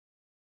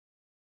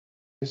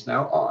Is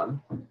now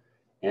on,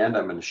 and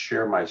I'm going to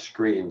share my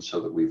screen so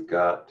that we've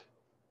got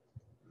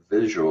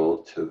visual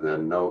to the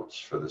notes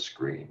for the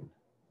screen.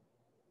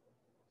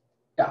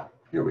 Yeah,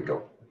 here we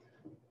go.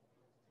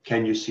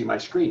 Can you see my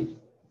screen?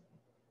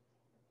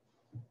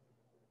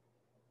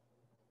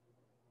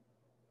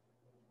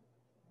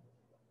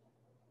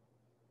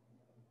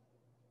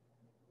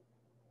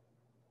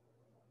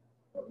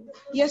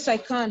 Yes, I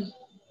can.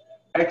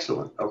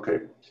 Excellent.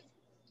 Okay.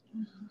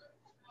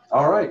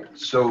 All right.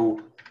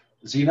 So,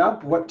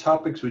 Zainab, what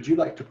topics would you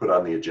like to put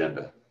on the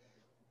agenda?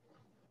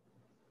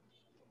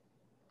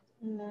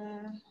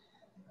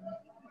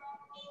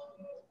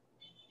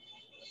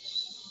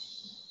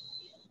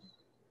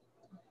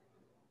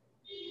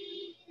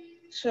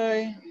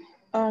 Sorry.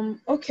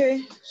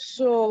 Okay.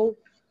 So,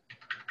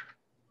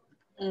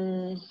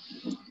 I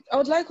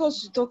would like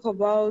us to talk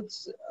about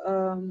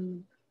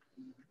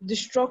the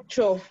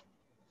structure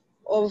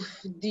of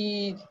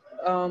the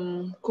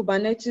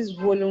Kubernetes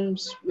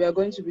volumes we are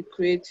going to be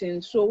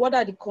creating. So what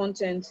are the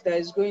contents that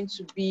is going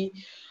to be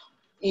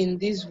in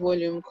this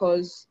volume?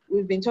 Because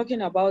we've been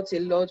talking about a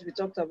lot. We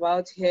talked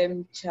about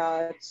Helm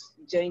charts,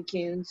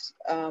 Jenkins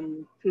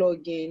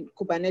plugin,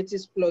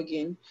 Kubernetes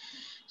plugin.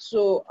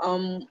 So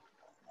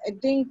I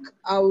think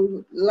I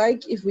would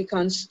like if we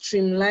can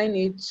streamline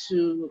it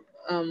to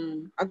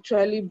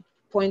actually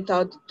point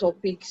out the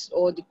topics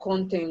or the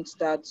contents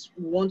that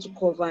we want to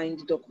cover in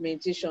the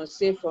documentation.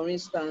 Say, for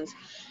instance,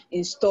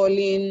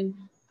 installing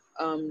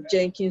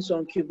Jenkins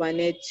on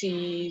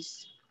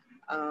Kubernetes.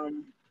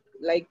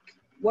 Like,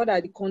 what are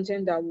the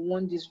content that we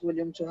want this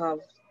volume to have?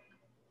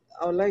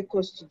 I would like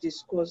us to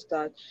discuss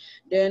that.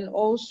 Then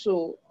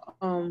also,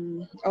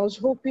 I was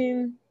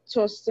hoping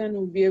Thorsten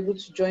will be able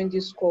to join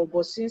this call,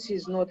 but since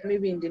he's not,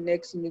 maybe in the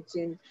next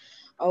meeting,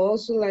 I would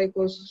also like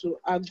us to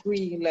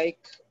agree, like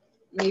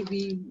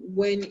maybe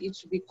when it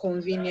will be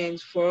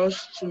convenient for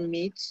us to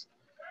meet,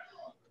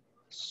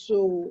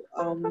 so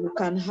we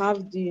can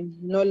have the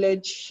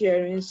knowledge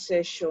sharing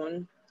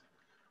session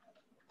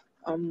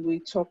we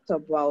talked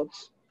about.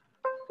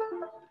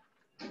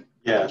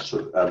 Yeah,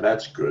 so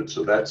that's good.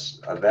 So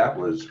that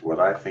was what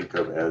I think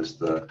of as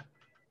the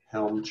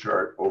Helm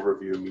chart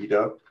overview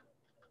meetup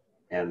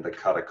and the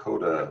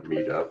Katakoda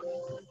meetup.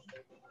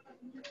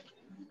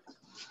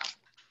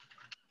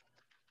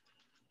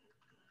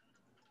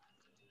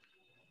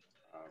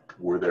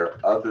 Were there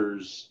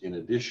others in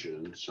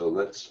addition? So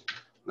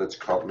let's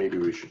call, maybe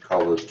we should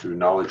call those two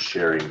knowledge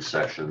sharing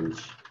sessions.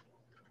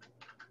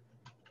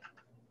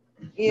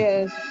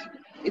 Yes,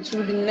 it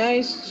would be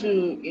nice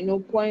to,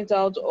 point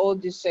out all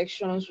the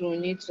sections we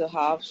need to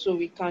have so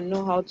we can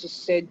know how to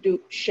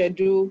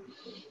schedule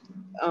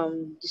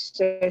the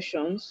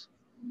sessions,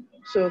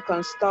 so we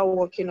can start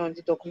working on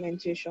the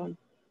documentation.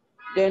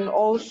 Then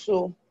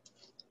also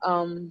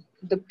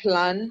the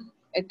plan.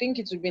 I think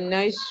it would be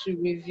nice to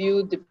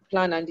review the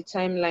plan and the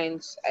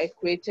timelines I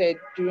created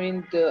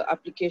during the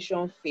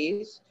application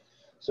phase,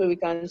 so we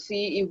can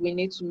see if we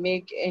need to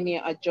make any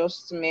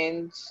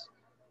adjustments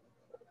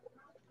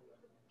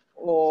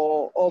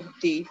or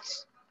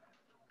updates.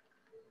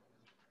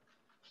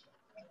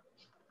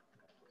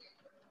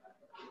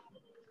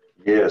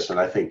 Yes, and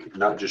I think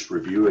not just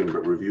reviewing,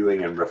 but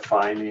reviewing and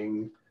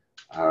refining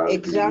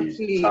Exactly.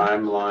 the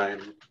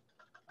timeline,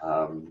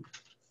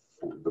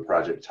 the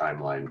project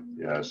timeline.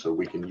 Yeah, so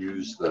we can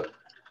use the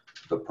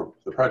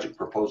project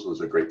proposal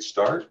as a great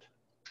start,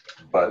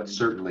 but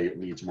certainly it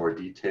needs more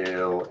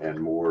detail and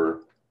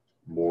more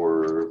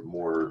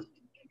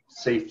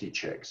safety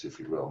checks, if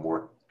you will,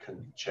 more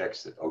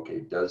checks that,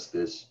 okay, does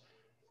this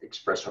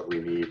express what we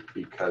need?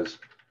 Because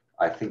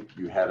I think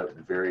you had a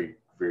very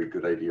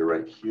good idea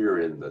right here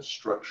in the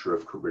structure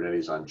of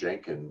Kubernetes on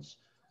Jenkins.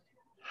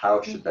 How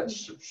should that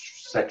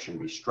section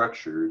be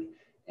structured?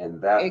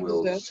 And that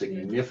will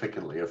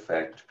significantly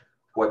affect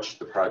what should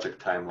the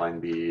project timeline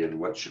be and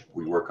what should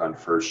we work on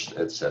first,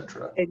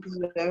 etc.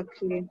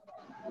 Exactly.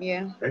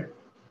 Yeah. Okay.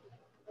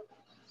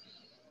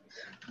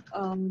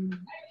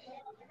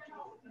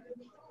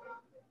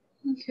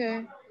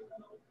 Okay.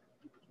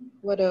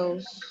 What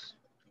else?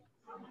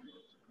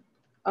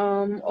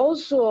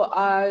 Also,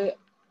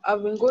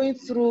 I've been going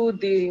through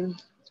the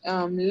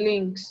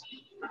links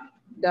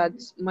that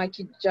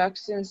Mikey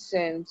Jackson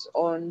sent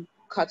on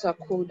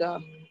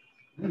Katakoda.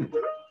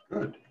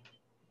 Good.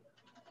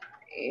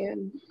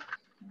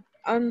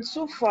 And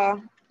so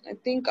far, I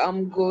think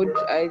I'm good.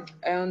 I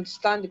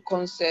understand the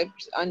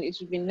concept, and it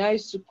would be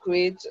nice to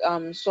create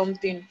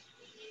something,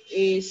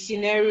 a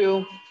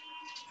scenario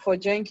for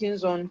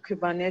Jenkins on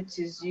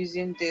Kubernetes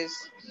using this.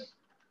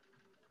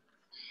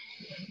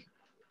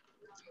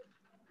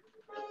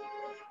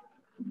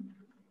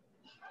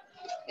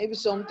 Maybe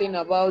something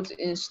about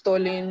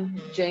installing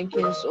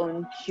Jenkins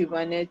on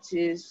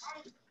Kubernetes.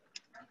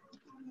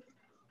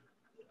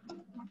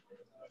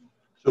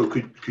 So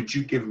could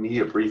you give me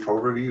a brief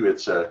overview?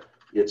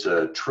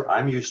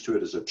 I'm used to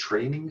it as a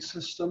training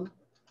system.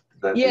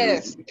 That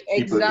yes,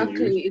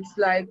 exactly. It's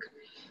like,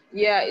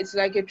 yeah, it's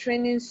like a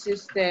training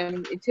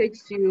system. It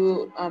takes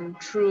you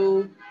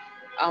through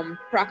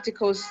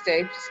practical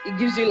steps. It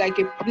gives you like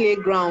a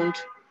playground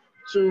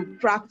to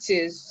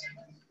practice.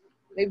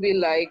 Maybe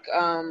like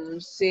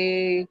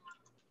say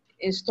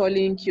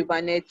installing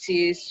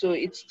Kubernetes. So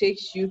it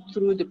takes you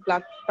through the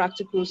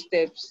practical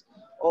steps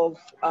of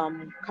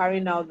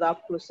carrying out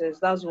that process.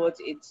 That's what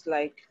it's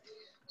like.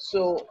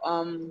 So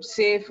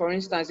say for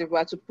instance, if we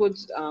were to put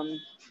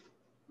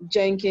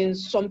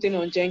Jenkins, something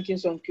on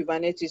Jenkins on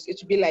Kubernetes, it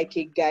would be like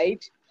a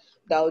guide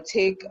that will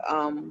take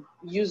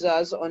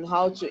users on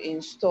how to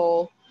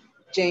install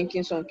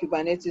Jenkins on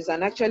Kubernetes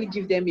and actually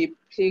give them a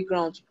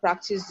playground to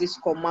practice these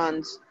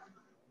commands.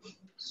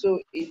 So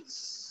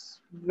it's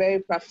very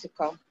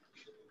practical.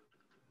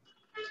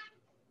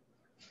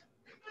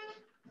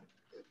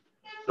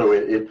 So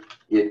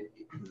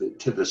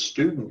to the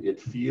student, it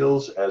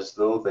feels as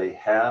though they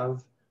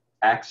have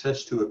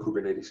access to a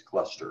Kubernetes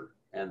cluster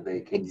and they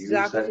can use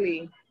that.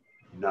 Exactly.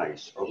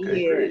 Nice.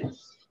 Okay, Yes. great.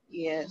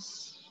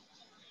 Yes.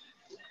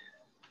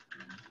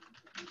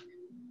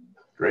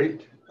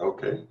 Great.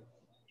 Okay.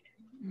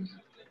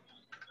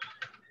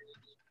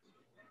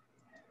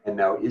 And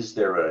now, is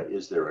there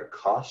a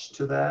cost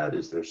to that?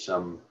 Is there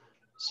some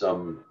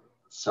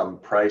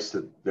price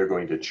that they're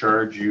going to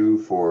charge you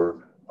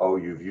for? Oh,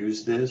 you've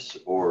used this,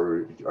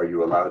 or are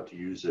you allowed to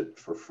use it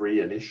for free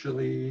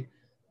initially?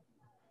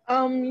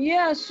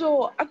 Yeah.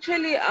 So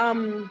actually,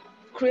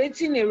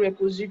 creating a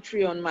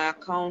repository on my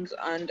account,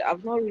 and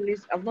I've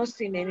not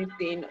seen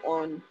anything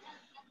on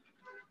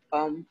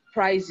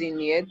pricing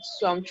yet.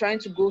 So I'm trying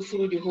to go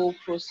through the whole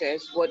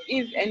process. But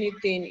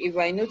if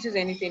I notice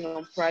anything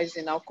on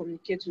pricing, I'll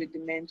communicate with the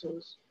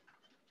mentors.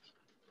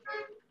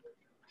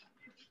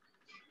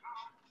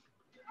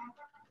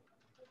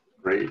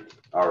 Great.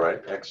 All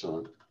right.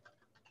 Excellent.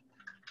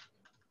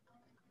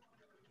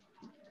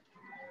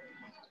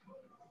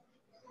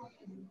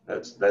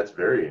 That's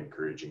very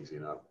encouraging,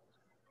 Zainab.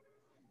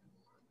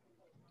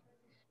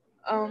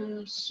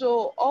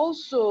 So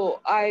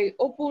also I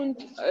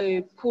opened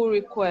a pull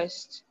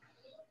request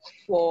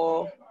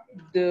for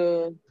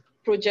the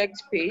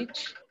project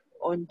page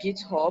on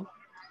GitHub,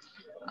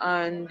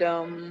 and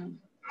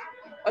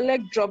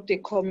Oleg dropped a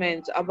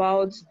comment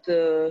about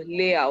the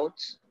layout.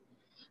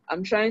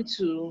 I'm trying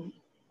to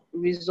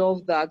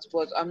resolve that,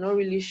 but I'm not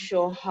really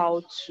sure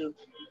how to.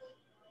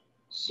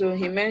 So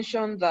he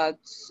mentioned that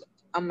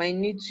I might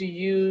need to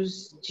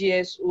use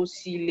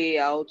GSoC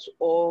layout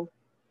or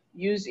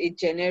use a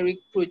generic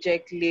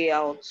project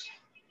layout.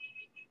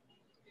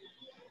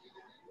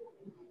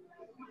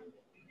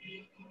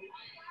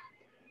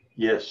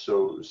 Yes.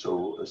 So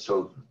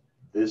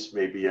this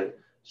may be it.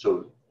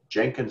 So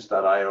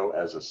Jenkins.io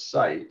as a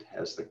site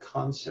has the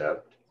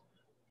concept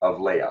of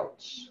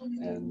layouts,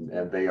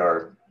 and they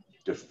are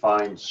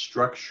defined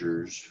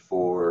structures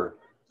for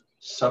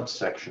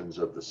subsections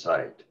of the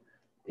site.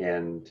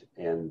 And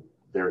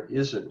there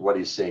isn't, what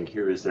he's saying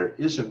here is there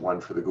isn't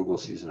one for the Google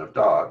Season of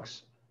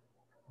Dogs,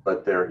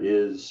 but there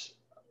is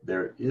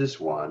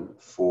one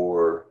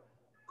for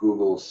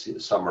Google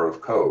Summer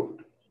of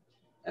Code.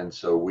 And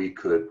so we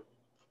could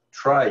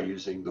try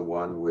using the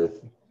one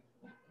with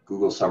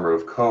Google Summer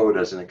of Code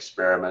as an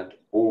experiment,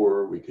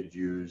 or we could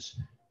use,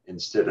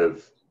 instead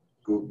of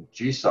Google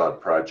GSoD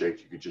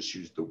project, you could just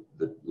use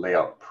the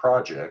layout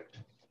project,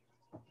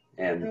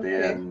 and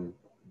Okay.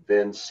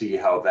 then see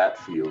how that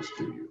feels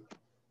to you.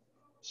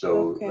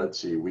 So Okay. let's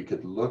see, we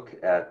could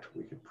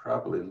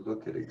probably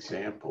look at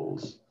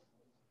examples.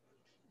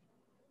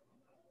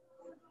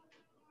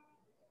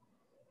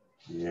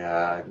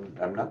 Yeah,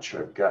 I'm not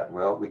sure I've got,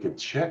 well, we could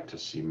check to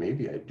see,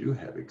 maybe I do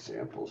have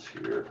examples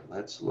here.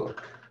 Let's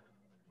look.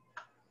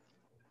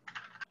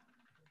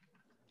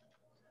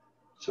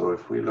 So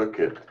if we look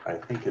at, I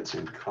think it's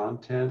in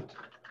content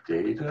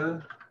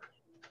data,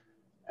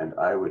 and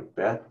I would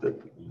bet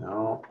that,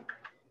 no.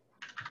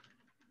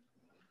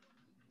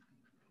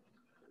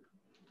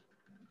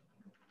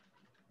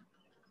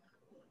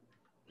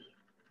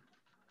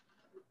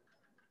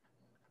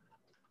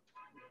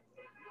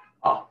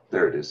 Ah,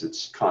 there it is.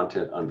 It's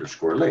content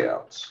underscore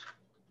layouts.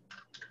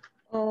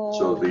 Oh.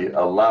 So the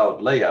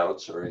allowed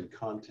layouts are in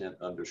content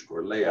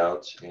underscore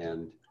layouts,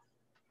 and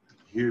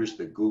here's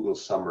the Google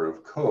Summer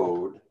of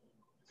Code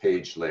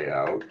page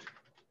layout.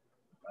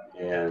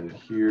 And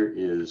here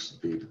is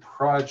the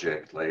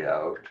project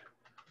layout.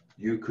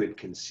 You could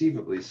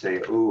conceivably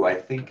say, oh, I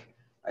think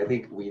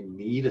we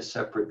need a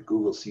separate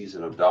Google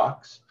Season of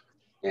Docs.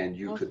 And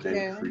you could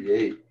then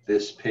create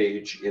this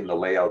page in the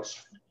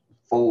layouts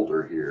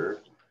folder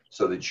here,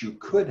 so that you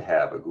could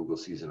have a Google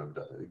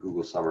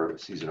Summer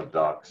Season of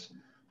Docs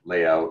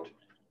layout.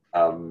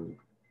 And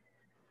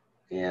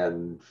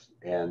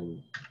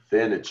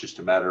then it's just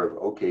a matter of,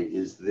 okay,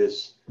 is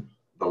this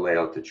the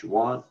layout that you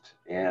want?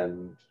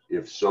 And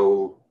if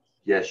so,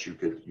 yes, you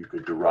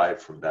could derive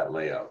from that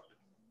layout.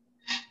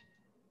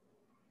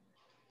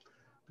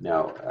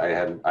 Now, I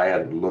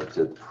hadn't looked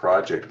at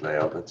project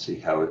layout. Let's see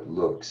how it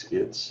looks.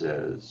 It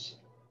says,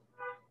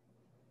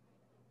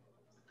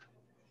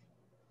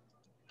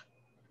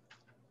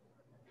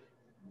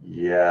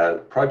 yeah,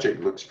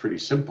 project looks pretty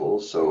simple.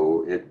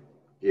 So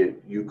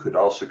you could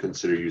also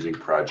consider using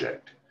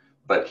project.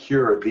 But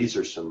here, these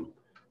are some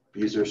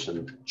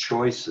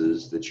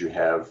choices that you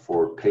have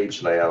for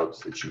page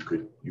layouts that you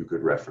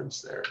could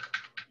reference there.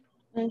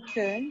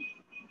 Okay.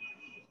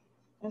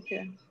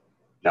 Okay.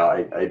 Now,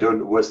 I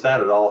don't, was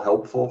that at all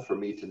helpful for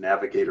me to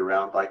navigate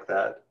around like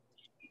that?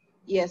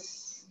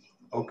 Yes.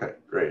 Okay,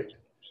 great.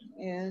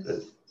 Yes.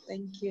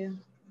 Thank you.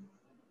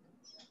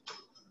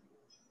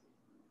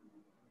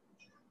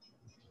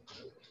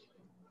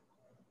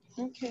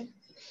 Okay.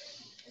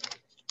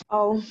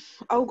 I'll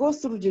go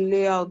through the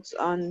layout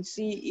and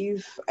see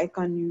if I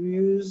can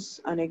use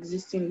an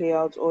existing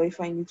layout or if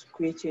I need to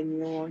create a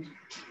new one.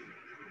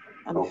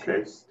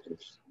 Okay.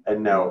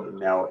 And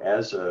now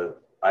as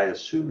I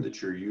assume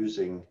that you're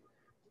using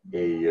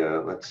a,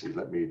 let's see,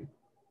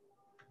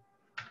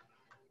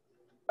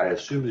 I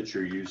assume that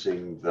you're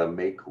using the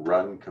make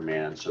run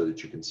command so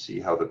that you can see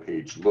how the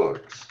page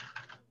looks.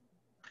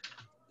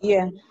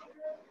 Yeah.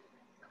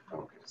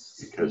 Okay,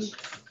 because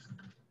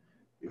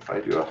if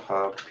I do a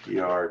hub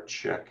PR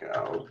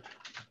checkout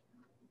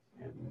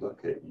and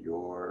look at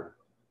your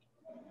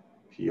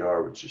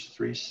PR, which is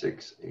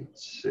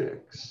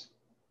 3686,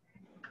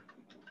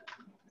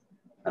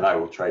 and I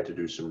will try to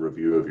do some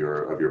review of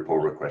your pull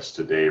requests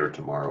today or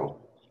tomorrow.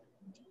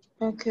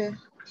 Okay.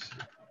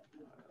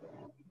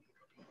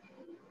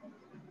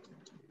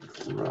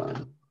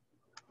 Run.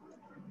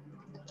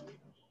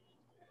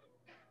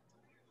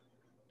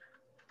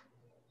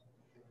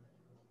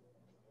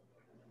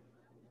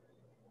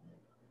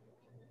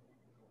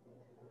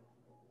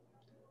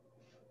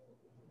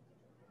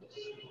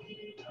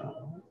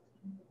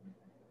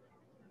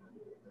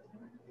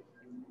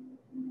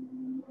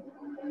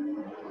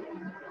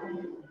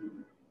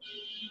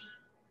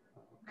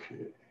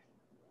 Okay.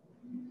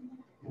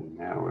 And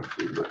now if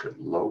we look at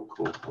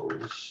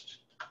localhost,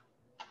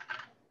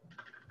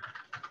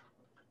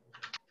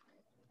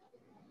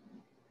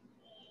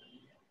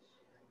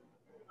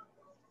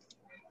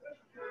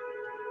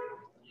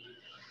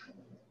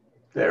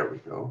 there we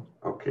go.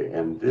 Okay,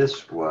 and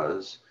this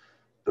was,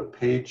 the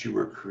page you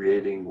were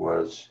creating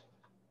was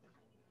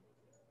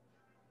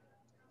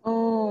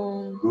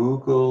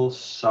Google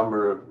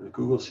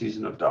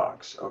Season of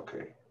Docs.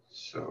 Okay,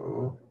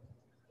 so.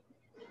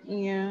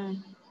 Yeah.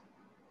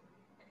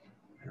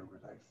 Where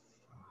would I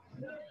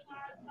find?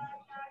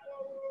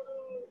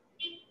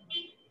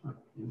 Oh,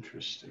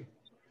 interesting.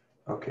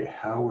 Okay,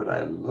 how would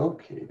I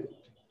locate it?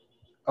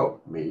 Oh,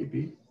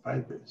 maybe by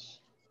this.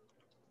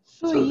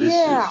 So this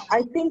yeah, is,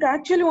 I think I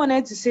actually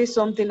wanted to say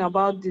something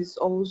about this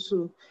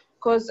also,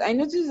 because I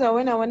noticed that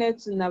when I wanted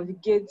to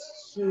navigate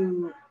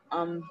to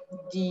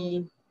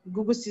the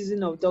Google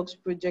Season of Docs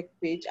project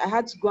page, I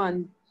had to go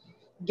and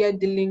get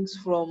the links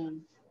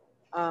from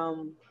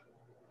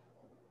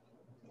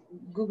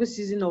Google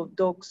Season of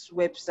Docs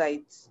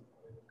website.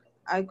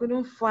 I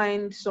couldn't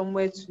find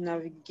somewhere to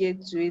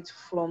navigate to it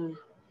from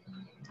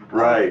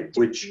right,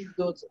 which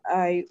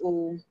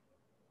Jenkins.io.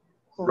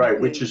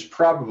 right, which is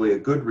probably a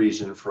good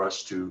reason for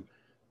us to,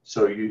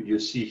 so you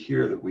see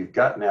here that we've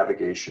got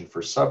navigation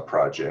for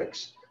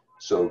sub-projects.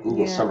 So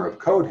Google Summer of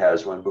Code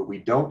has one, but we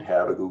don't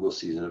have a Google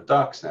Season of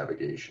Docs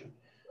navigation.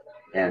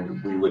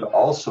 And we would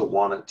also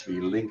want it to be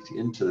linked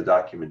into the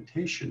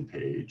documentation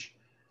page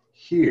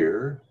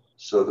here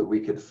so that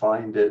we could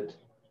find it.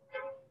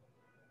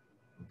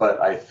 But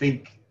I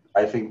think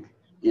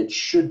it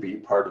should be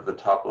part of the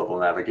top level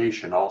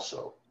navigation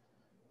also.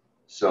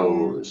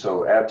 So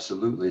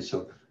absolutely.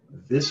 So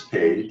this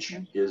page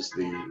is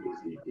the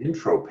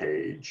intro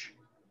page,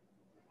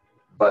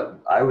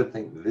 but I would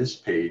think this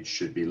page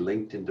should be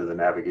linked into the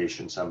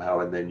navigation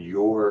somehow, and then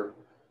your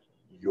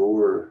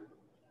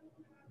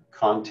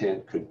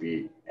content could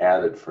be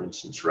added, for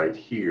instance, right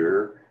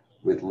here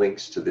with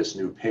links to this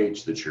new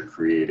page that you're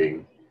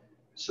creating.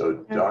 So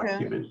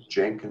document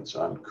Jenkins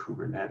on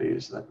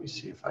Kubernetes. Let me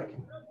see if I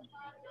can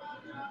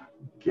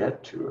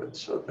get to it.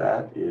 So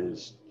that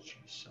is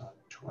GSoD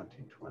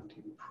 2020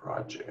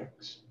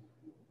 projects.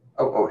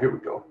 Oh, here we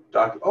go.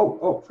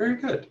 Oh, very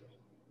good.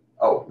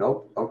 Oh,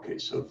 nope. Okay,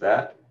 so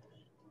that,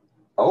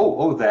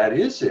 that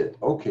is it.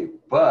 Okay,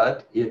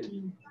 but it,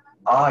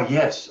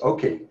 yes,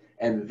 okay.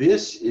 And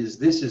this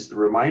is the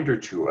reminder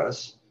to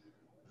us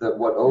that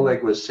what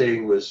Oleg was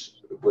saying was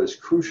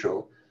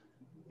crucial.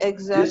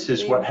 Exactly. This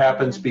is what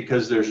happens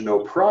because there's no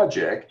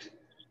project,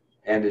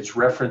 and it's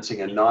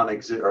referencing a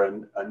non-existent,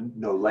 or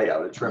no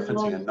layout. It's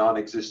referencing a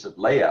non-existent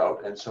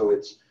layout, and so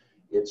it's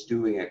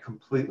doing a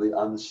completely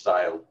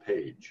unstyled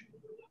page.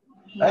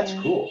 That's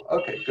cool.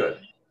 Okay, good.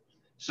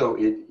 So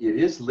it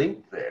is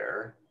linked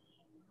there.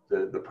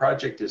 The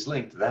project is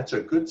linked. That's a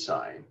good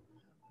sign.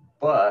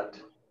 But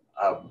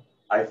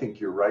I think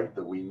you're right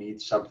that we need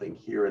something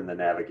here in the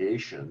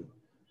navigation.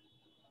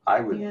 I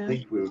would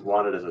think we would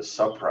want it as a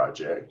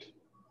sub-project.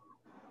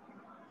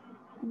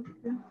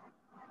 Okay.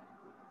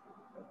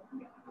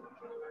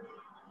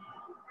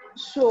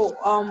 So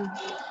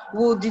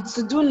would the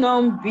to-do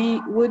now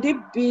would it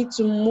be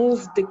to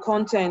move the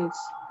content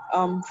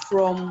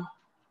from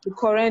the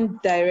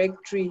current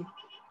directory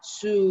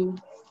to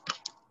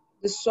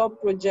the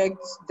sub-project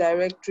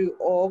directory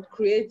or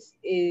create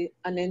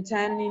an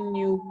entirely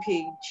new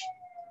page?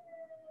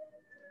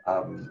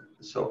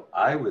 So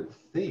I would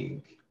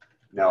think,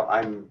 now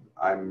I'm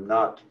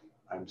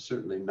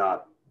certainly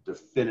not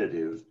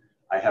definitive.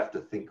 I have to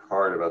think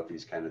hard about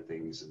these kind of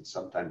things, and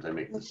sometimes I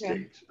make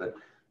mistakes, but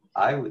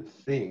I would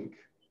think,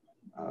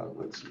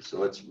 let's see, so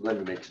let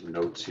me make some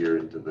notes here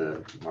into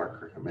the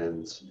Mark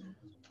recommends,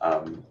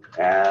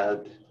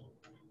 add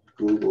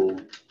Google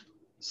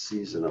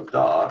Season of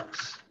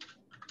Docs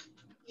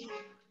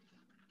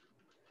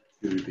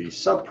to the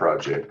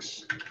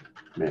subprojects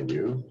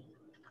menu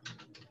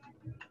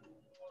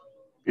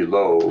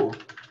below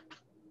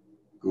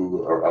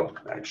Google, or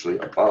actually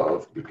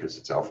above, because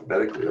it's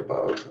alphabetically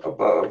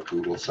above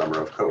Google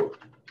Summer of Code.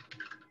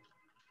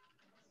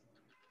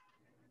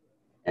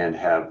 And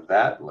have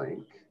that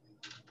link,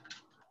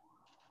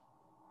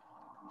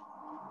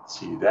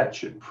 see, that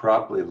should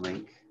probably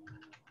link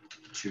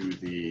to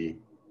the,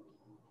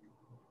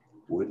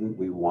 wouldn't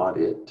we want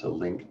it to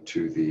link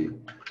to the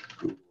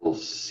Google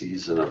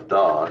Season of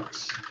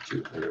Docs, to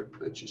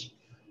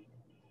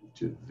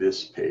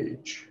this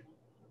page?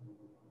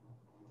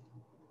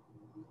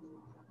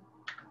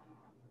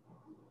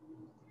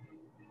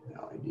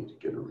 Now I need to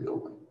get a real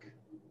link.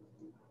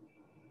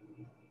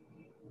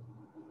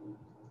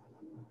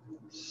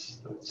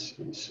 Let's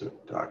see, so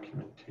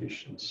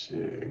documentation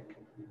SIG,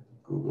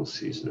 Google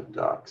Season of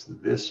Docs,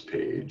 this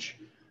page,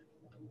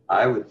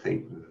 I would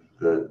think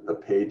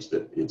the page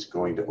that it's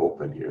going to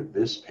open here,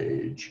 this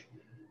page,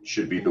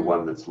 should be the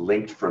one that's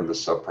linked from the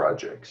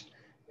subprojects.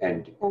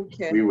 And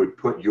we would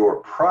put your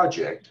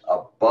project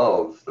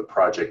above the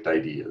project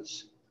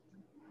ideas,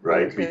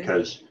 right?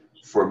 Because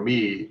for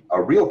me,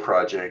 a real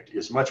project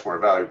is much more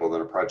valuable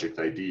than a project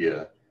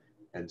idea.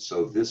 And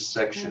so this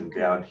section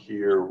down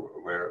here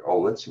where,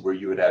 let's see, where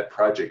you would add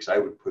projects, I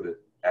would put it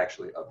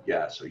actually up.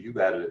 Yeah, so you've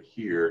added it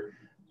here.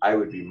 I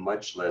would be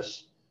much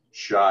less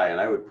shy,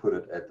 and I would put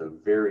it at the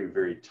very,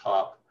 very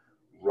top,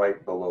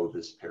 right below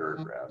this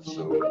paragraph.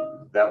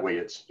 So that way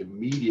it's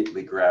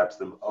immediately grabs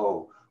them.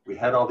 Oh, we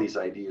had all these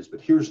ideas,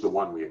 but here's the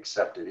one we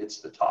accepted. It's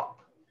the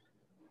top.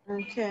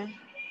 Okay.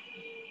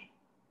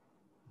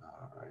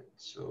 All right,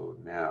 so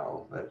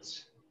now let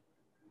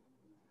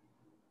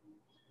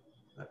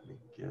me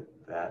get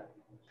that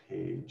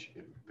page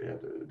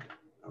embedded.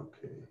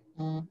 Okay.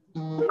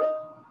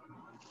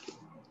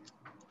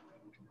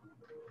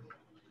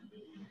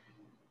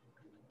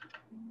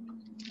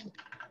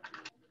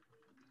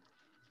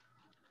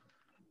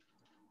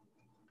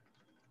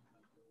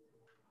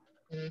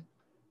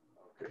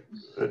 Okay,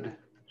 good.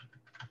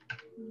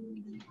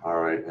 All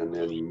right, and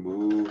then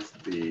move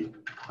the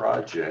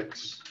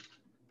projects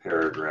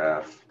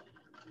paragraph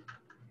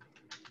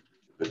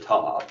to the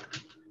top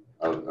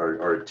of,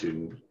 or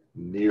to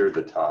near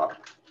the top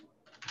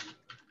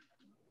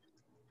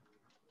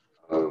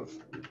of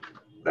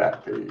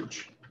that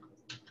page,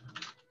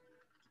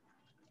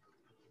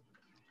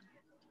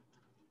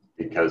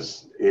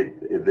 because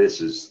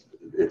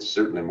it's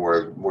certainly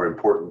more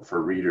important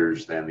for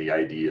readers than the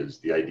ideas.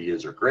 The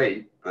ideas are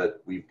great,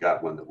 but we've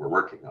got one that we're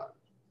working on.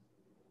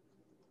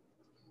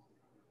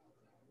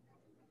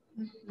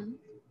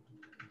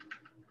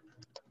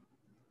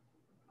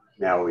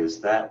 Now, is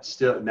that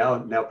still,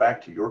 now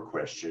back to your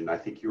question, I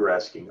think you were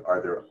asking,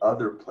 are there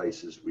other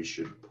places we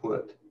should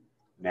put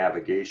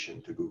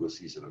navigation to Google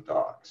Season of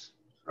Docs,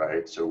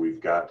 right? So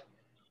we've got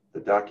the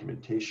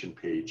documentation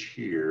page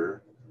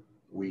here.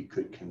 We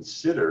could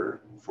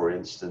consider, for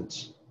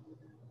instance,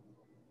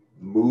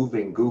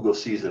 moving Google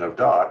Season of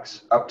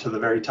Docs up to the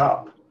very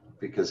top,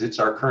 because it's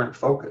our current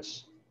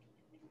focus.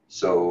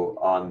 So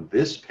on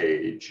this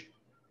page,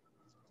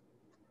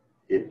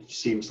 it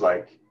seems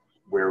like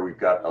where we've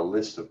got a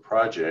list of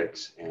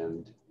projects,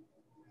 and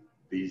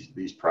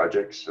these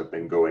projects have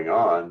been going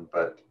on,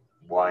 but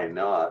why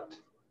not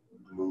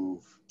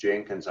move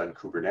Jenkins on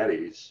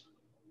Kubernetes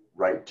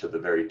right to the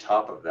very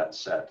top of that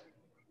set?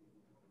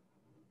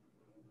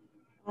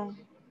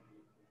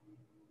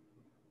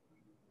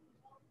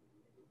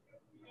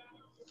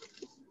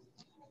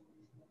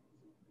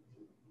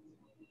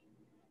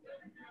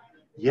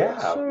 Yeah,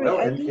 sorry, well,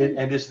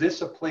 and is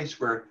this a place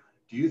where,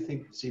 do you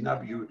think,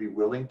 Zainab, you would be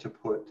willing to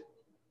put,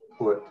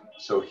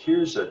 so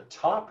here's a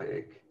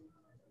topic,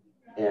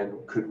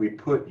 and could we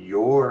put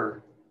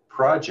your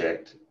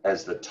project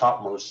as the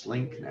topmost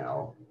link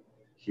now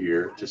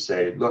here to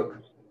say,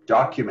 look,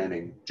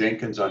 documenting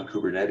Jenkins on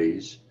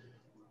Kubernetes,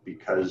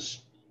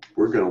 because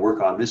we're going to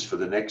work on this for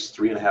the next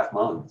 3.5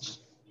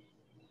 months.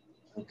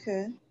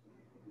 Okay.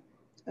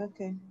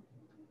 Okay.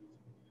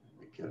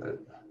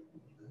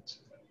 That's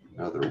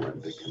another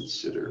one to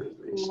consider at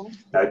least.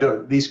 Now,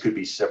 these could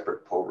be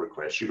separate pull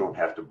requests. You don't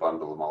have to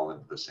bundle them all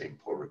into the same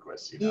pull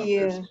requests. You know,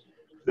 yeah.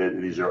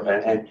 These are,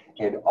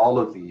 and all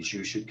of these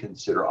you should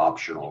consider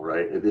optional,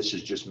 right? This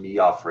is just me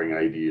offering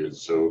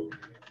ideas. So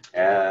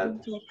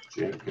add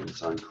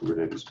Jenkins on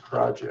Kubernetes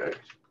project.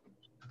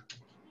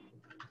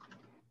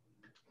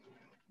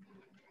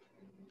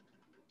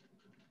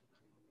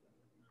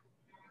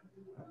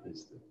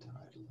 is the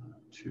title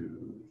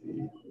to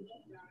the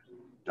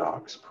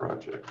docs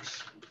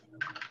projects.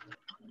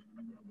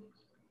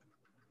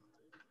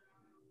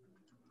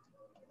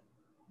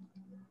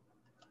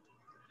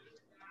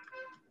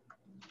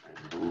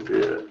 And move it to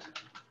the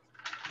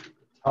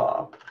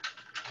top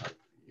of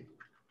the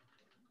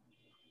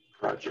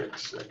project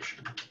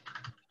section.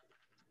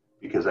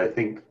 Because I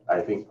think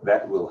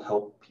that will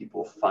help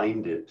people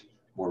find it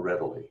more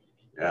readily.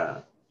 Yeah.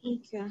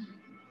 Okay.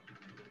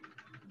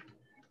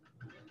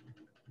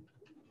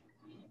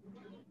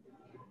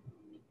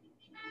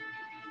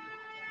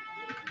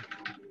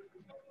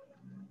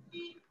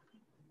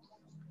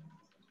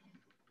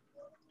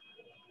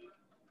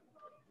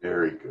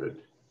 Very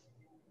good.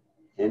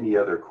 Any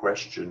other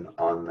question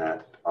on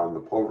that, on the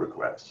pull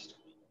request?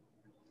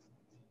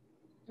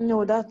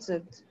 No, that's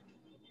it.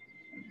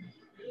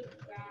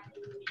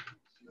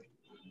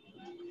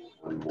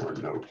 One more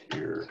note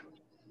here,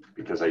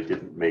 because I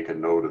didn't make a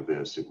note of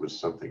this. It was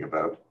something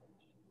about,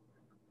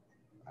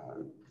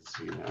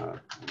 see now,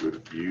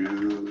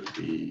 review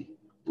the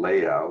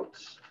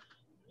layouts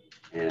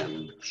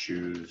and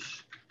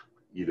choose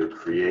either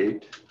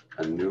create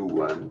a new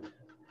one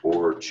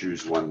or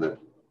choose one that,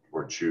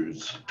 or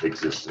choose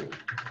existing.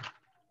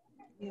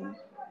 Yeah.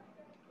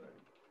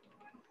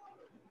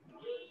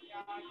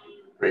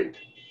 Great.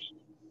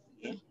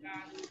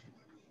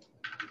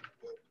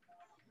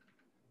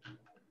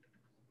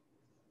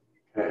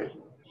 Okay.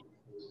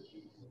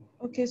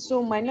 Okay,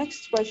 so my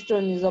next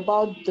question is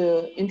about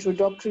the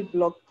introductory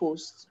blog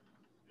post.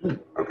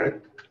 Okay.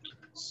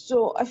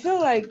 So I feel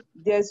like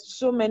there's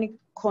so many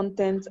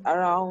content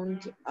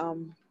around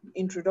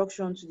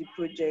introduction to the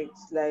project,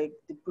 like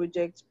the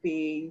project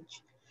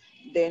page.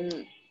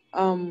 Then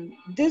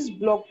this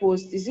blog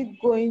post, is it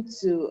going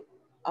to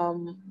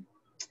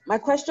my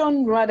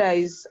question rather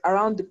is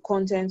around the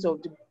content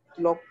of the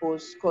blog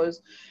post,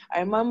 because I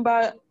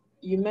remember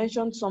you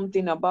mentioned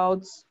something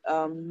about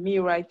me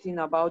writing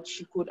about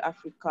She Code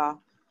Africa.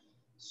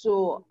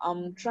 So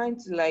I'm trying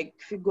to like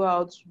figure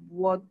out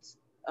what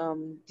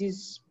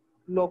this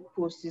blog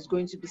post is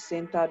going to be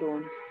centered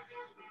on.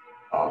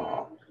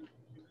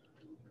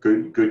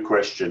 Good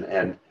question,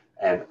 and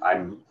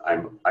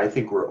I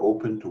think we're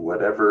open to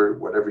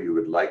whatever you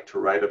would like to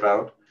write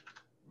about.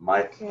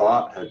 My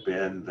thought had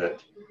been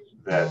that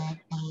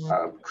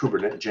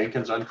Kubernetes,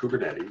 Jenkins on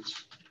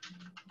Kubernetes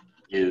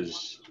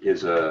is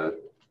a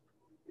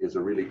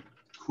really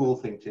cool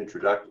thing to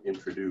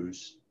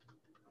introduce.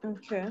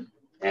 Okay.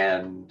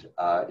 And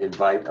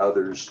invite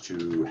others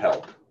to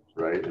help,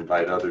 right?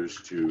 Invite others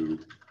to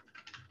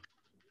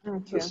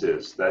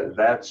assist.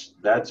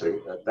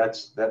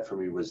 That for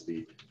me was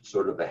the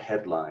sort of the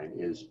headline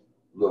is,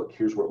 look,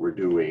 here's what we're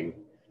doing.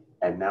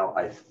 And now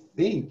I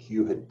think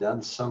you had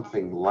done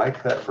something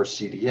like that for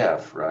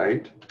CDF,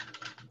 right?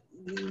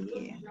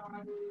 Yeah.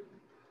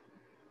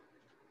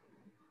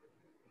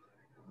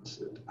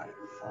 I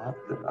thought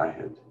that I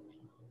had.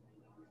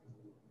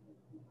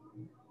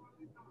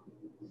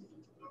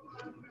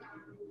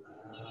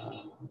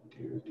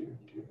 Dear.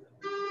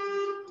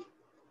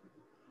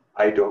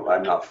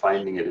 I'm not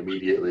finding it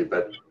immediately,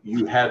 but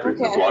you had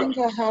written a blog.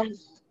 I think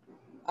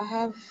I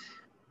have.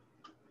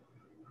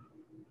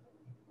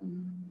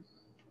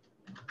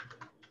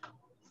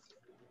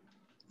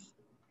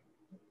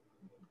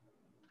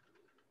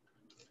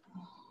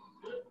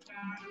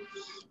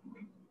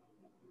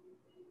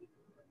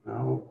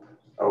 No.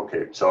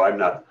 Okay, so I'm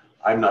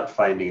not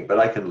finding it, but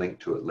I can link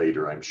to it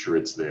later. I'm sure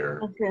it's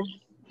there. Okay.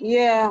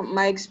 Yeah,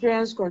 my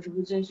experience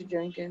contributing to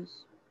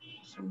Jenkins.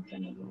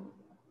 Something about.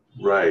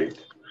 Right.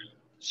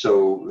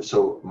 So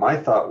my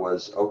thought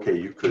was, okay,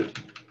 you could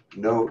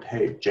note,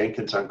 hey,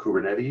 Jenkins on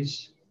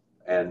Kubernetes,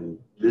 and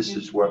this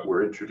is what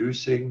we're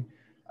introducing.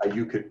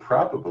 You could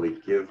probably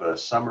give a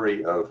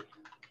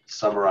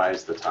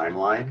summarize the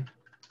timeline,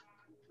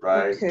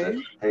 right? Okay. That,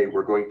 hey,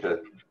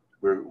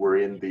 we're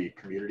in the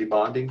community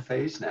bonding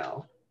phase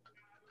now.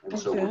 And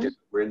so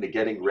we're in the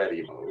getting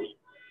ready mode.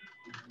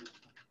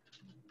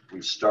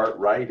 We start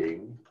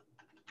writing.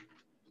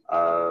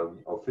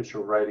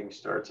 Official writing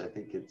starts, I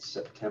think it's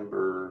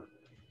September.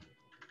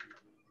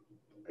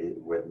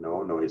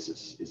 No, is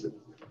it,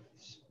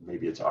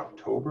 maybe it's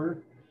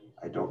October?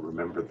 I don't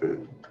remember the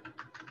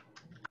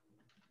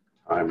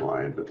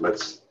timeline, but let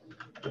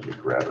me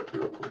grab it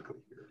real quickly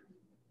here.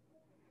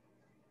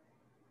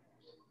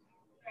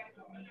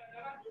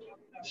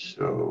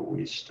 So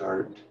we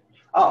start,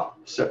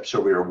 so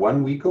we are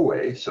 1 week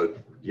away. So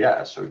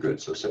yeah, so good.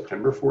 So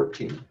September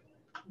 14th.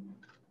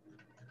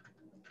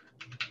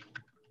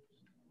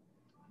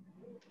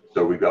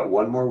 So we've got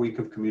 1 more week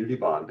of community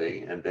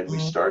bonding, and then we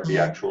start the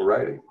actual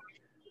writing.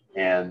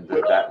 And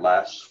that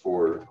lasts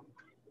for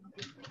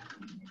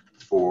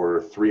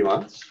 3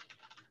 months.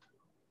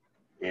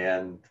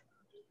 And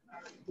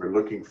we're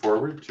looking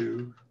forward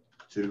to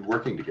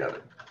working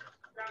together.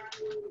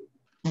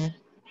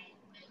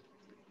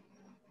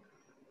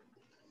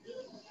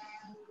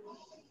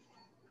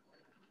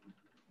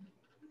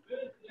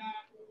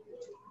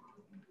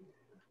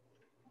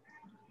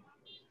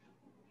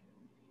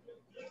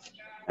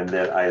 And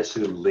then I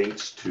assume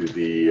links to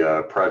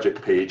the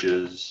project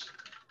pages,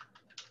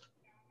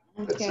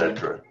 Okay.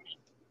 etc.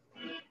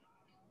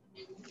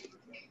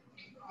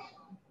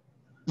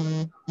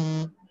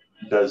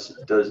 Does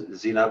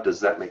Zainab,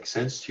 does that make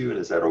sense to you, and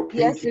is that okay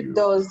Yes, to it you?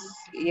 does.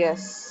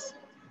 Yes.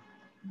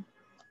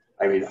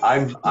 I mean,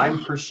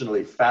 I'm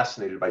personally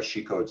fascinated by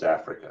She Codes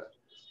Africa,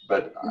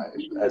 but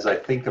as I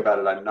think about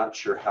it, I'm not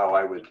sure how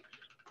I would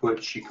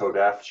put She Codes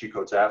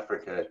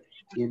Africa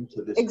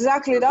into this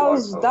Exactly. blog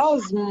post. That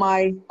was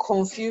my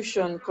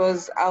confusion,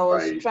 because I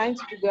was Right. trying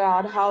to figure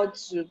out how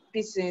to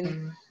piece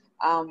in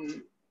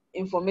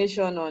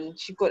information on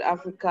She Code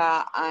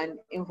Africa and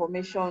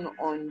information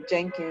on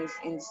Jenkins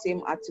in the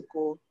same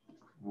article.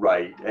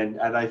 Right, and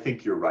I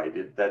think you're right.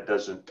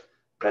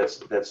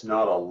 That's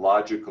not a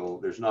logical.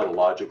 There's not a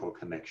logical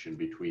connection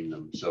between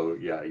them. So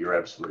yeah, you're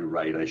absolutely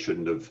right. I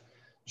shouldn't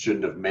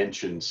have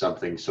mentioned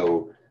something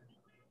so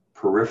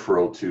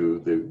peripheral to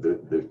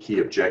the key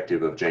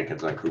objective of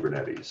Jenkins on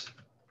Kubernetes.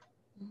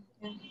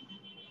 Okay.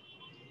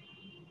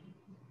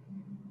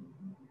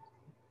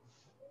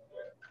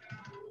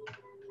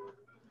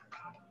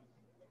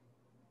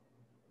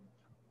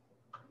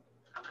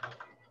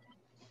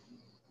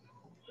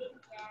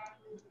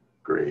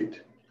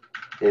 Great.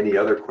 Any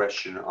other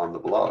question on the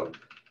blog?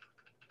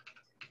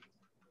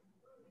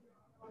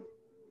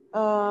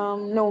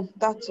 No,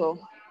 that's all.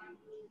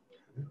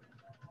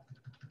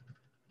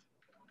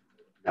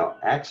 Now,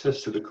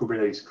 access to the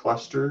Kubernetes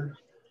cluster,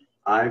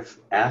 I've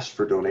asked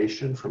for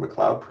donation from a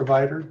cloud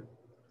provider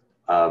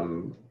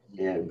and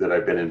that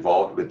I've been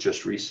involved with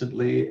just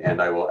recently, and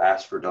I will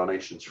ask for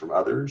donations from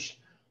others.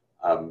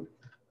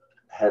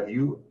 Have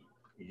you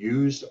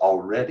used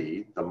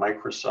already the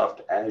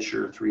Microsoft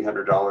Azure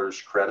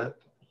 $300 credit?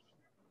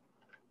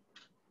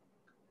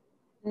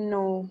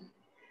 No.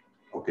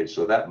 Okay,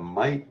 so that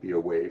might be a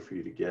way for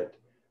you to get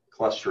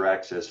cluster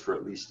access for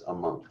at least a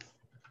month.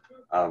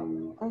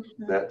 Okay.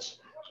 That's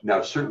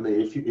now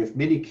certainly if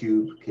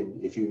Minikube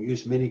if you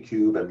use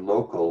Minikube and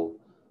local,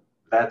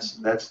 that's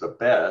the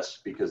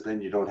best, because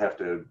then you don't have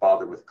to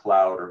bother with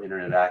cloud or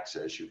internet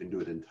access. You can do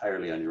it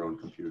entirely on your own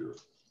computer.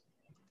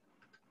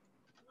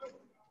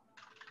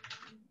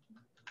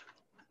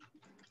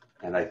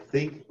 And I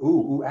think,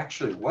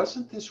 actually,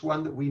 wasn't this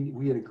one that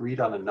we had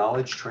agreed on a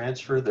knowledge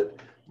transfer that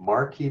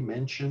Marky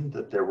mentioned,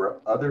 that there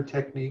were other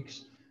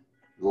techniques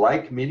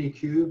like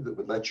Minikube that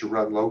would let you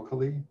run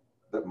locally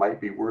that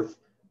might be worth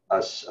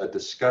a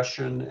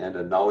discussion and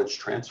a knowledge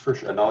transfer,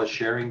 a knowledge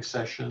sharing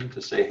session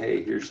to say,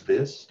 hey, here's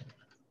this?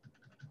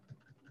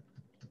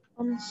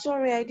 I'm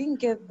sorry, I didn't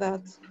get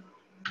that.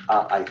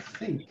 I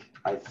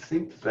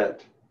think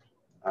that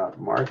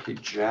Marky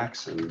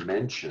Jackson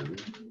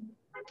mentioned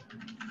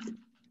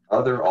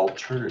other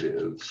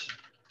alternatives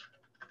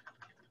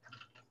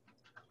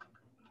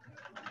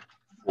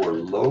for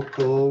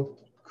local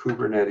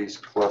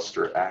Kubernetes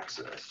cluster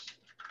access,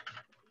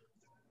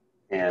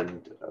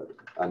 and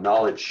a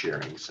knowledge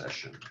sharing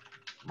session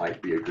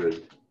might be a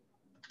good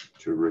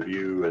to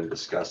review and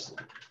discuss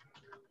them.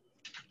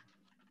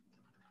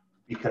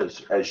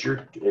 Because as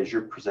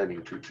you're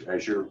presenting to,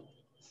 as you're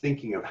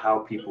thinking of how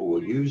people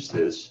will use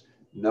this,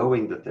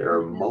 knowing that there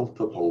are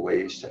multiple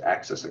ways to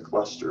access a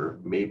cluster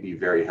may be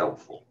very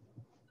helpful.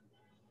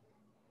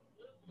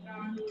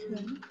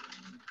 Okay.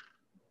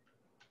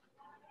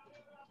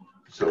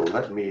 So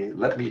let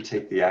me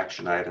take the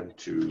action item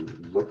to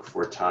look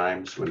for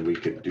times when we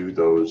could do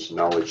those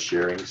knowledge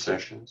sharing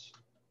sessions.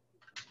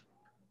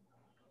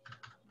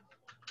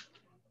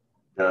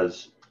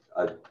 Does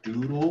a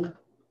doodle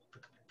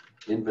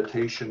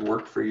invitation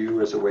work for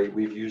you as a way?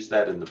 We've used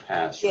that in the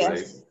past, Yes.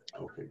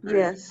 right? Okay, great.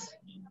 Yes.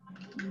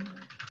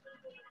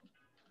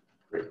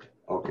 Great.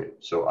 Okay,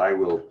 so I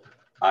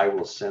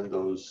will send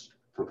those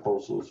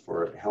proposals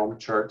for a Helm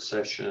chart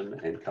session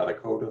and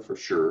Katakoda for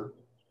sure.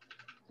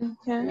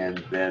 Okay.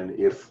 And then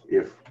if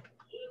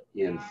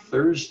in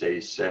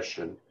Thursday's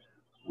session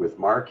with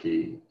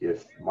Marky,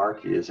 if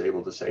Marky is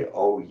able to say,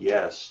 oh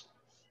yes,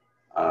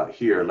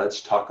 here,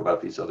 let's talk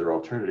about these other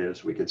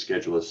alternatives, we could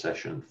schedule a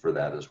session for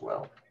that as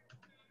well.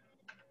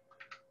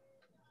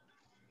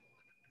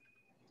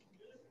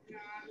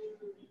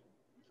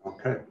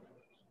 Okay.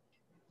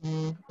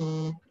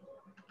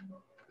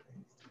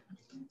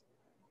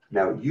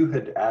 Now, you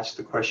had asked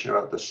the question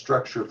about the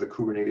structure of the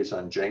Kubernetes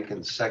on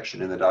Jenkins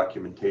section in the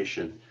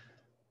documentation.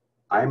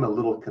 I'm a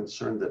little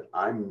concerned that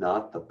I'm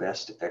not the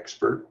best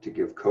expert to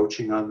give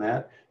coaching on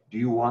that. Do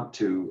you want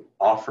to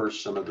offer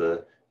some of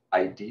the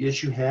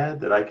ideas you had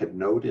that I could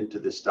note into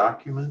this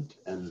document,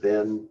 and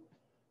then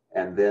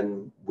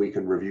we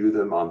can review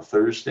them on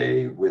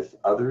Thursday with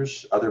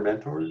other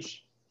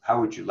mentors?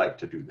 How would you like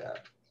to do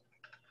that?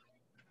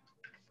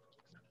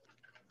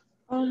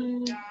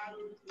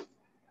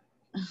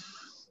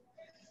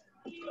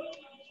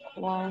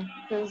 Wow,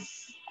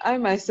 because I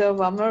myself,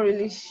 I'm not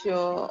really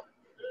sure.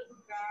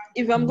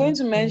 If I'm going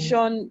to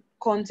mention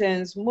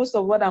contents, most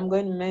of what I'm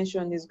going to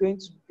mention is going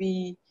to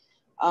be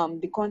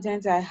the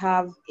content I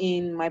have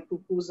in my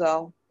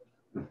proposal.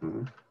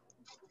 Mm-hmm.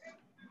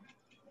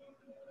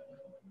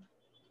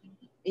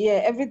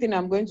 Yeah, everything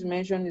I'm going to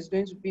mention is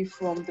going to be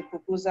from the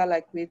proposal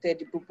I created,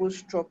 the proposed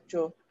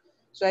structure.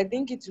 So I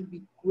think it would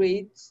be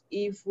great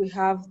if we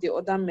have the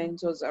other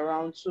mentors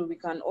around so we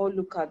can all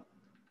look at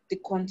the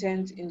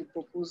content in the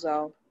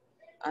proposal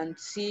and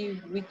see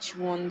which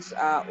ones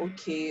are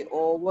okay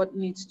or what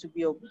needs to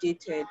be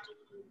updated.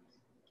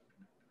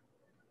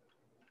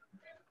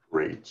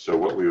 Great. So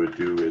what we would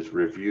do is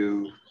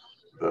review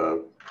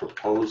the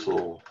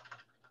proposal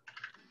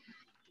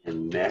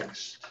in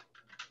next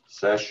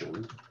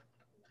session,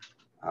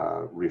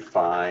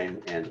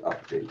 refine and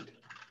update.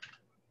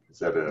 Is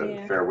that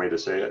a fair way to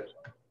say it?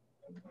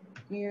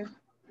 Yeah.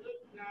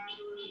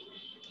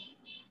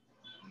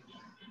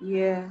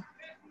 Yeah.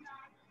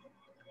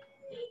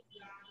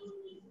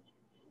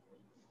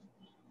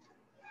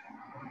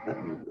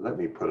 Let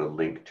me put a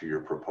link to your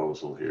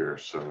proposal here.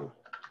 So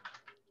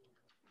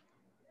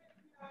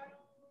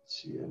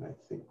let's see, and I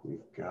think we've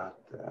got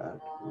that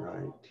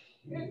right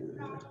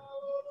here.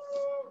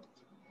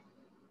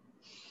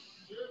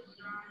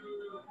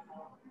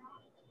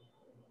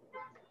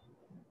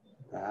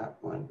 That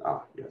one,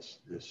 yes,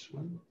 this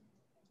one.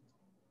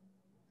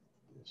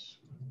 This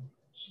one.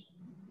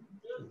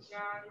 This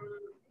one.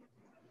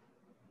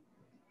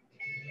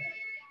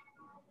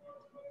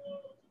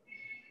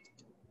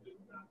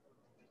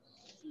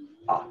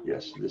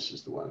 Yes, this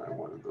is the one I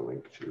wanted the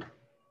link to.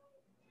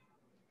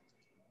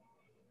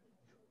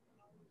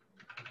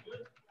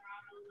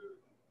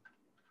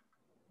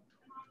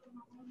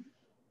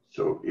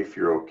 So if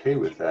you're okay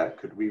with that,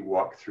 could we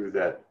walk through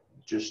that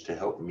just to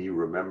help me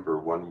remember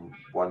one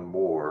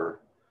more?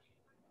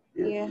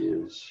 It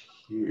is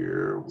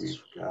here.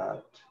 We've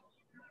got,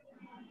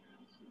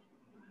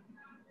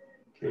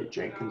 okay,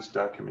 Jenkins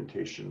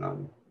documentation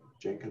on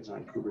Jenkins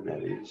on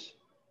Kubernetes.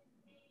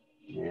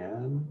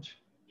 And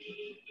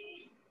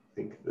I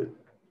think that,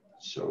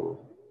 so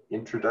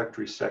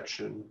introductory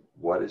section,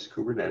 what is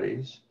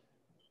Kubernetes?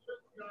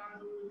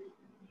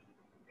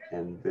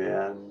 And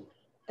then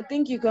I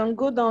think you can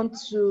go down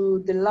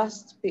to the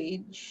last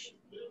page.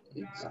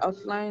 It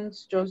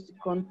outlines just the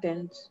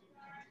content.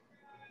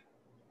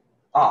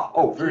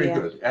 Oh, very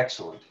good.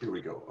 Excellent. Here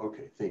we go.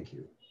 Okay, thank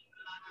you.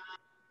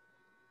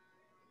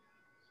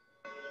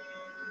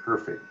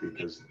 Perfect,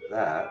 because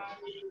that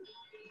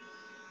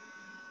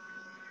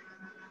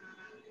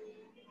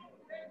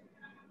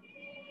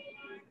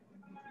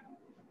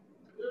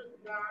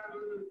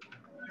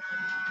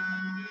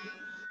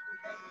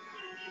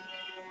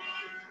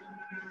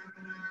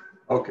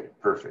okay,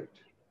 perfect.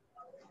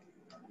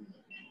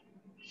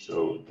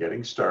 So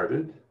getting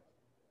started.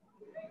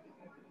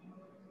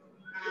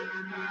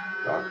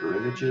 Docker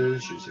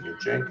images using a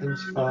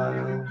Jenkins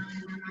file.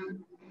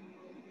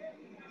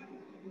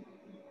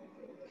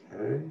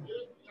 Okay.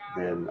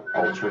 Then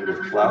alternative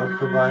cloud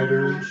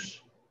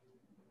providers.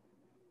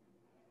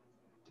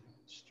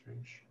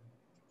 Demonstration.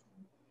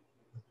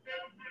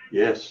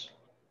 Yes.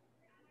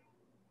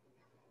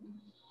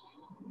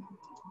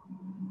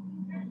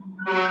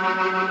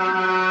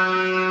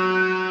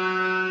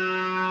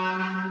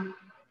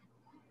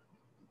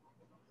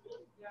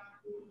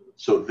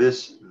 So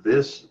this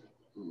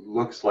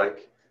looks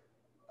like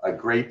a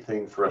great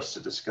thing for us to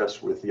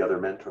discuss with the other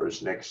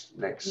mentors next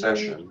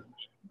session.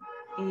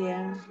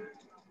 Yeah.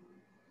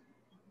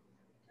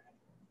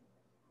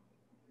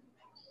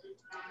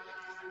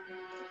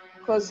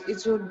 Because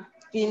it would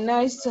be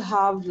nice to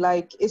have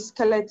like a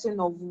skeleton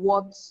of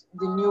what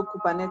the new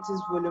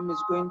Kubernetes volume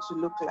is going to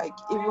look like,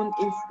 even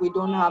if we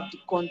don't have the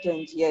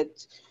content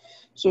yet.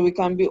 So we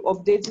can be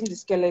updating the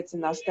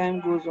skeleton as time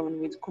goes on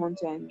with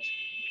content.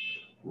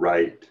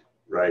 Right,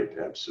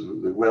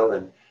 absolutely. Well,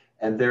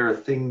 and there are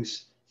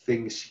things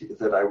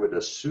that I would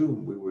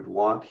assume we would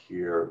want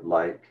here,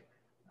 like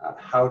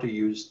how to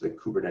use the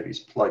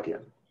Kubernetes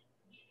plugin,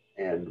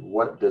 and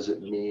what does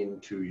it mean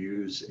to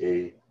use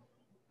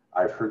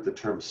I've heard the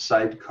term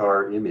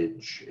sidecar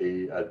image,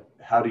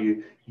 how do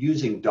you,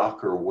 using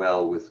Docker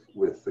well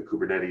with the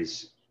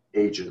Kubernetes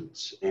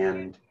agents,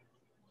 and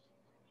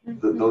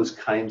those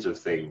kinds of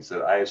things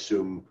that I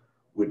assume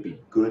would be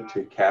good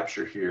to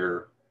capture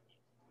here.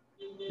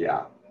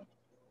 Yeah.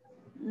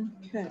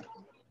 Okay.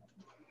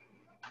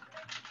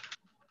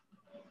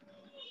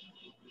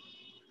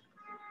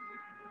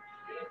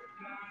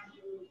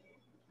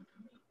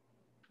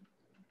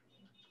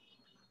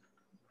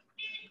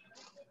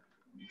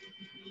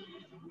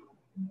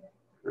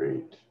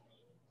 Great.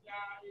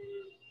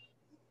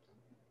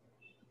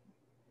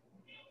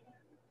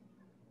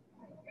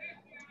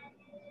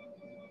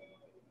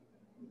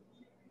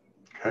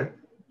 Okay.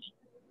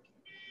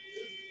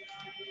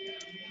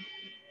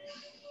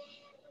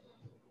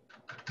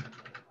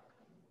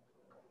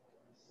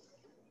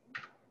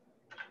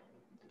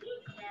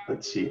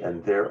 Let's see,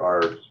 and there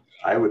are,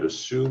 I would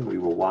assume we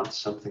will want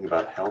something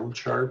about Helm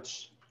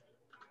charts,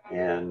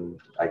 and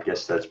I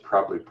guess that's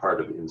probably part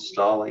of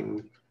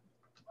installing.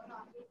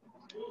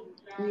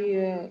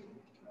 Yeah.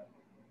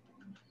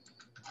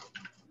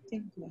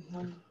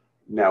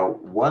 Now,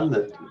 one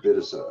that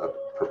is a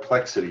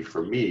perplexity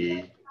for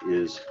me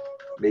is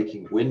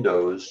making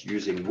Windows,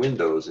 using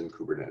Windows in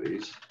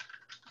Kubernetes.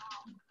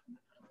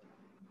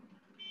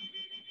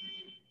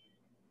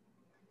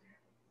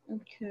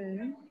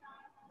 Okay.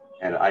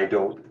 And I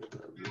don't,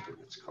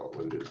 let's call it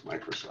what it is,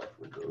 Microsoft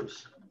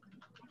Windows.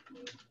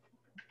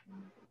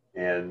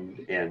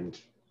 And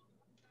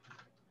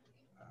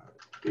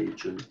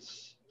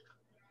agents,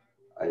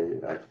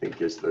 I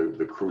think is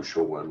the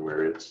crucial one,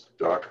 where it's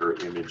Docker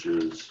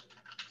images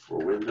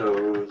for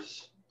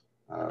Windows,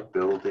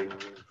 building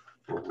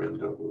for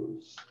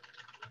Windows,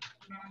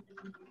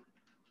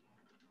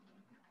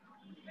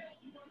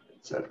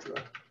 etc.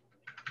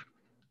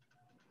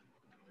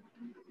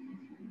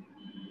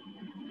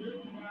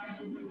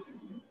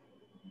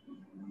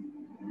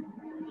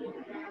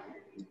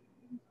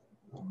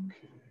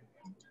 Okay.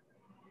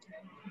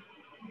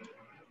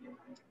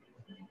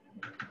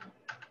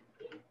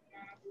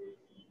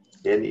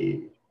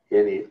 Any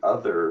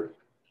other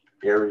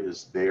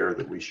areas there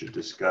that we should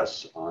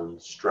discuss on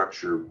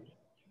structure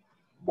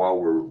while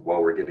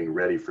we're getting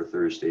ready for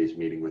Thursday's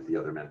meeting with the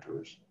other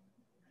mentors?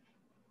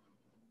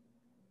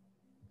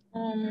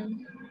 I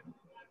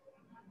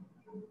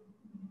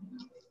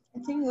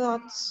think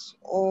that's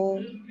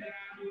all.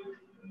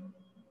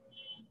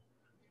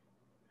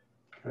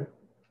 Okay.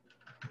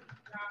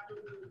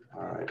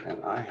 All right,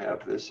 and I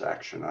have this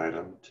action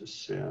item to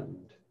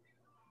send.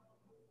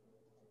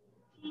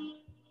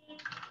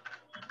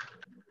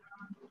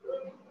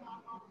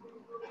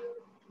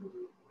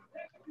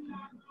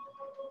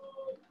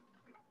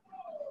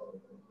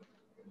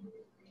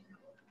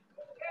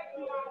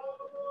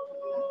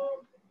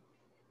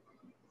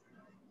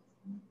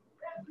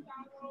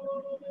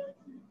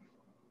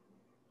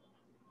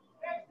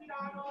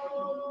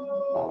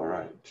 All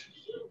right.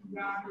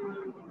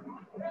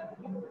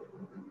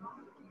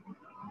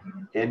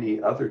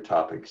 Any other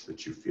topics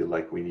that you feel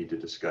like we need to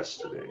discuss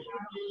today?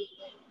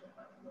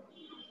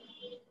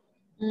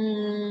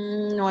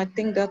 No, I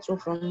think that's all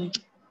from me.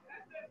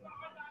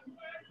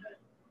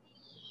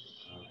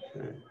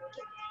 Okay.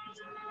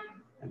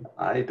 And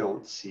I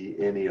don't see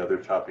any other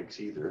topics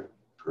either.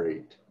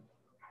 Great.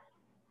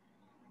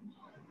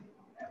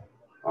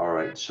 All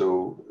right,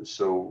 so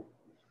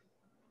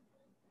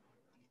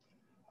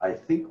I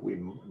think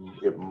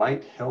it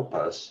might help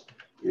us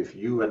if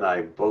you and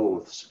I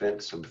both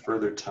spent some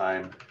further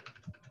time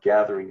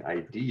gathering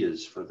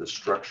ideas for the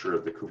structure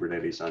of the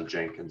Kubernetes on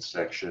Jenkins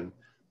section.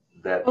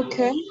 That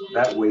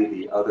way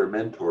the other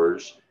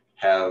mentors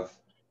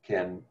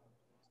can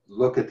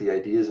look at the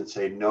ideas and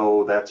say,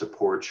 no, that's a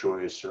poor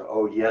choice, or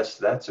oh yes,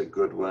 that's a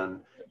good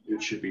one.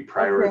 It should be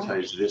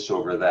prioritized this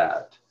over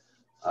that.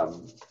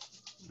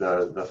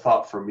 The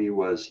thought for me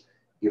was,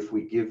 if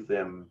we give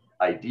them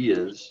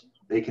ideas,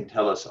 they can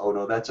tell us, oh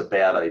no, that's a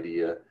bad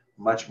idea,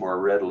 much more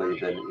readily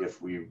than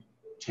if we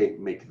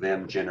make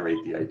them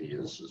generate the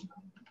ideas.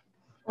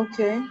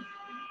 Okay.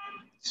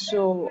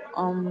 So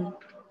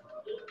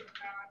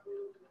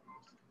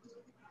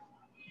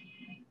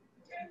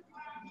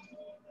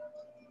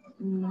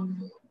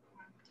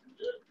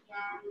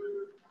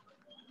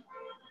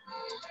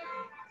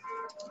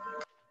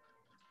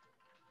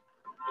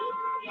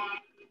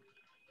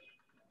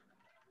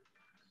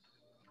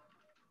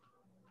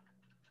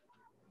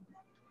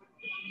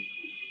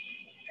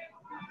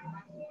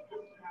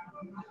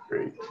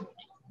Great.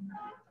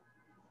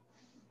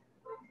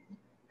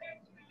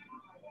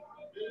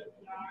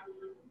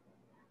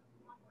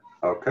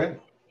 Okay.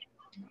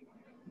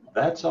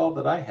 That's all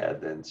that I had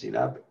then,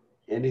 Zainab.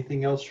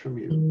 Anything else from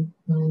you?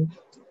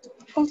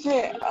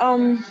 okay.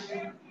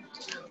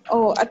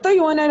 Oh, I thought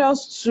you wanted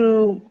us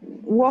to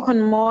work on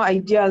more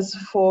ideas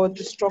for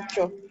the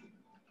structure.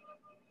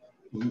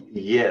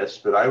 Yes,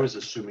 but I was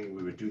assuming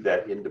we would do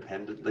that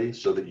independently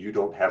so that you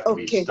don't have to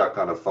be stuck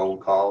on a phone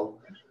call.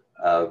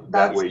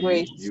 That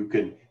way you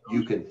can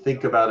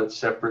think about it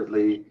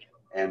separately,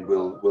 and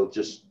we'll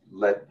just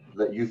let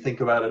you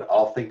think about it.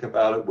 I'll think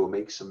about it. We'll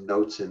make some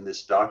notes in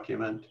this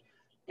document,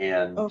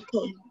 and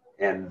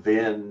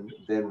then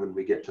when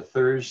we get to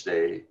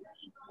Thursday,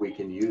 we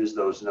can use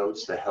those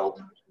notes to help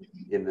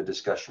in the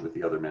discussion with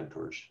the other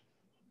mentors.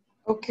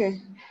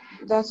 Okay,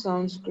 that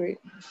sounds great.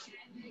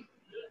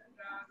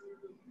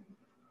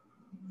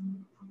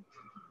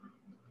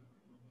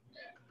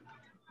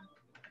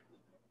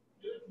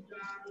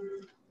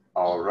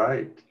 All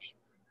right.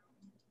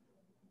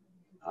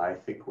 I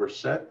think we're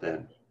set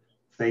then.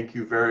 Thank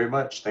you very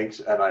much. Thanks,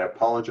 and I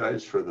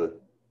apologize for the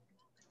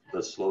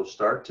slow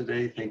start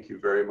today. Thank you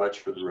very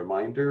much for the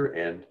reminder,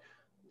 and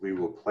we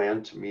will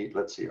plan to meet.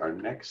 Let's see, our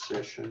next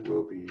session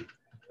will be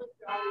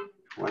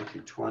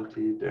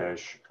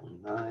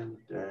 2020-09-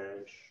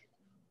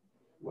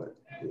 what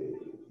day?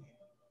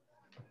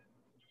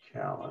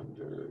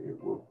 Calendar.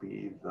 It will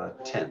be the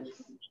 10th.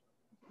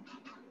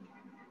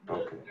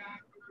 Okay.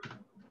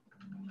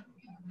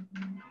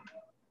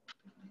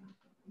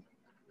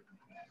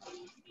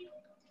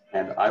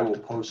 And I will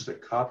post a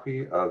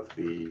copy of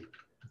the,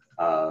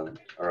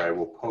 or I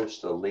will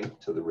post a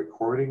link to the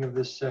recording of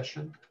this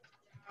session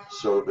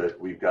so that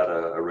we've got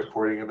a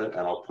recording of it,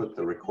 and I'll put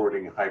the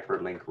recording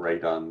hyperlink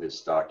right on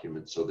this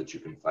document so that you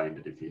can find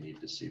it if you need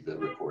to see the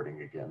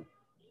recording again.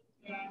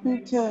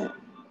 Okay.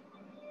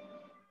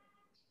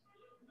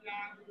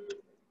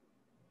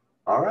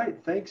 All right.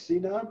 Thanks,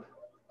 Zainab.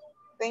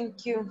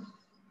 Thank you.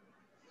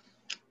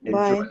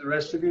 Enjoy Bye. the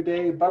rest of your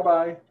day.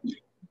 Bye-bye.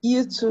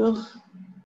 You too.